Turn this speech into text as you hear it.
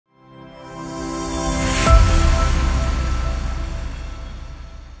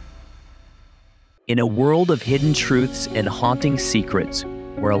In a world of hidden truths and haunting secrets,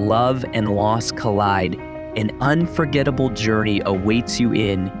 where love and loss collide, an unforgettable journey awaits you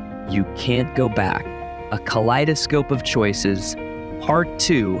in You Can't Go Back, A Kaleidoscope of Choices, Part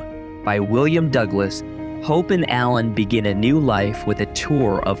 2 by William Douglas. Hope and Alan begin a new life with a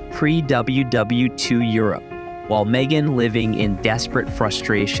tour of pre-WW2 Europe, while Megan, living in desperate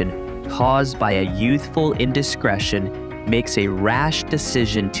frustration caused by a youthful indiscretion, makes a rash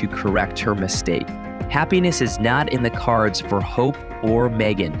decision to correct her mistake. Happiness is not in the cards for Hope or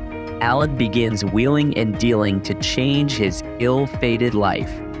Megan. Alan begins wheeling and dealing to change his ill-fated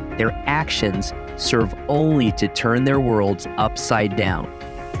life. Their actions serve only to turn their worlds upside down.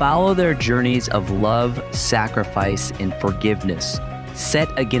 Follow their journeys of love, sacrifice, and forgiveness, set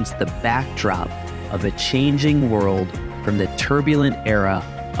against the backdrop of a changing world from the turbulent era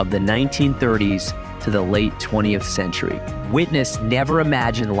of the 1930s to the late 20th century. Witness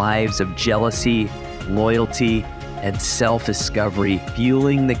never-imagined lives of jealousy, loyalty, and self-discovery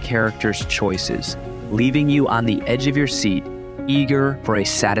fueling the characters' choices, leaving you on the edge of your seat, eager for a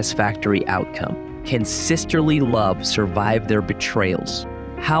satisfactory outcome. Can sisterly love survive their betrayals?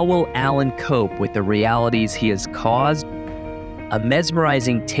 How will Alan cope with the realities he has caused? A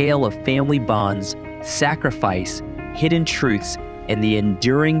mesmerizing tale of family bonds, sacrifice, hidden truths, and the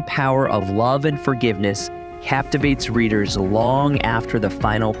enduring power of love and forgiveness captivates readers long after the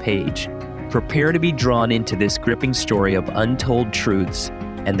final page. Prepare to be drawn into this gripping story of untold truths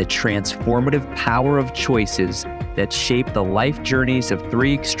and the transformative power of choices that shape the life journeys of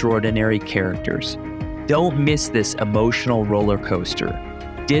three extraordinary characters. Don't miss this emotional roller coaster.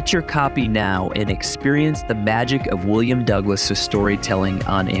 Get your copy now and experience the magic of William Douglas' storytelling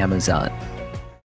on Amazon.